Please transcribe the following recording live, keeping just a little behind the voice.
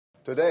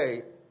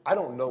Today, I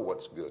don't know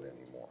what's good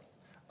anymore.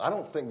 I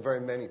don't think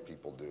very many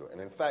people do. And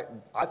in fact,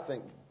 I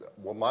think,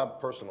 well, my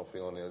personal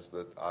feeling is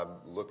that I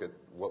look at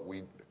what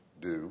we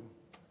do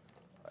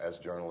as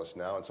journalists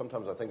now, and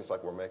sometimes I think it's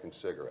like we're making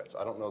cigarettes.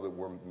 I don't know that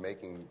we're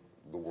making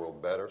the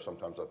world better.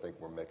 Sometimes I think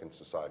we're making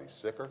society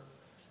sicker.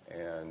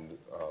 And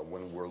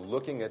when we're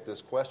looking at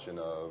this question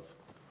of,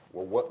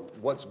 well,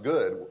 what's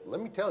good,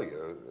 let me tell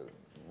you,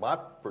 my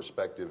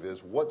perspective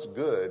is what's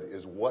good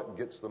is what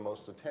gets the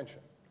most attention.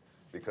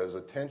 Because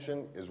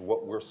attention is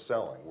what we're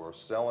selling. We're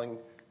selling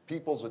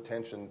people's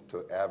attention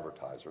to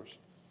advertisers.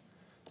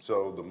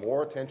 So the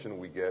more attention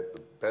we get,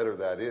 the better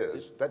that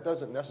is. That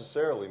doesn't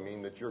necessarily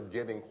mean that you're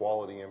getting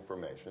quality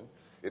information.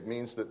 It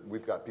means that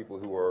we've got people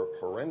who are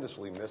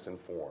horrendously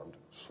misinformed,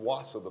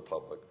 swaths of the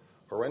public,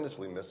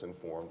 horrendously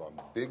misinformed on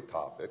big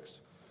topics,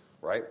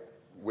 right,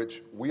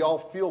 which we all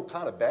feel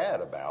kind of bad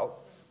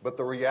about. But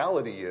the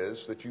reality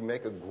is that you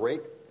make a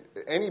great,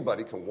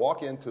 anybody can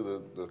walk into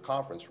the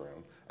conference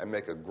room and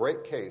make a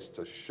great case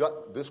to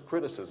shut this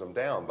criticism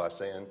down by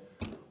saying,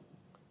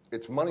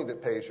 it's money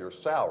that pays your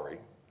salary,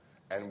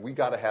 and we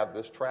got to have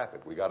this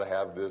traffic. We got to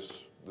have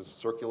this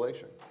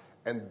circulation.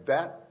 And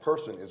that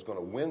person is going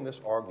to win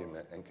this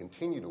argument and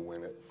continue to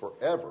win it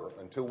forever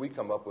until we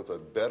come up with a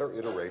better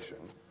iteration,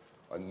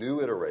 a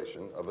new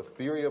iteration of a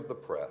theory of the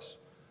press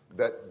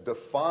that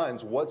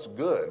defines what's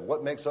good,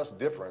 what makes us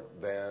different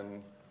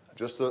than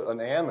just an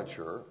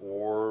amateur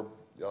or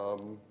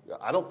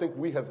I don't think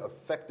we have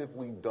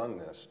effectively done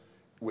this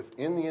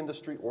within the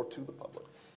industry or to the public.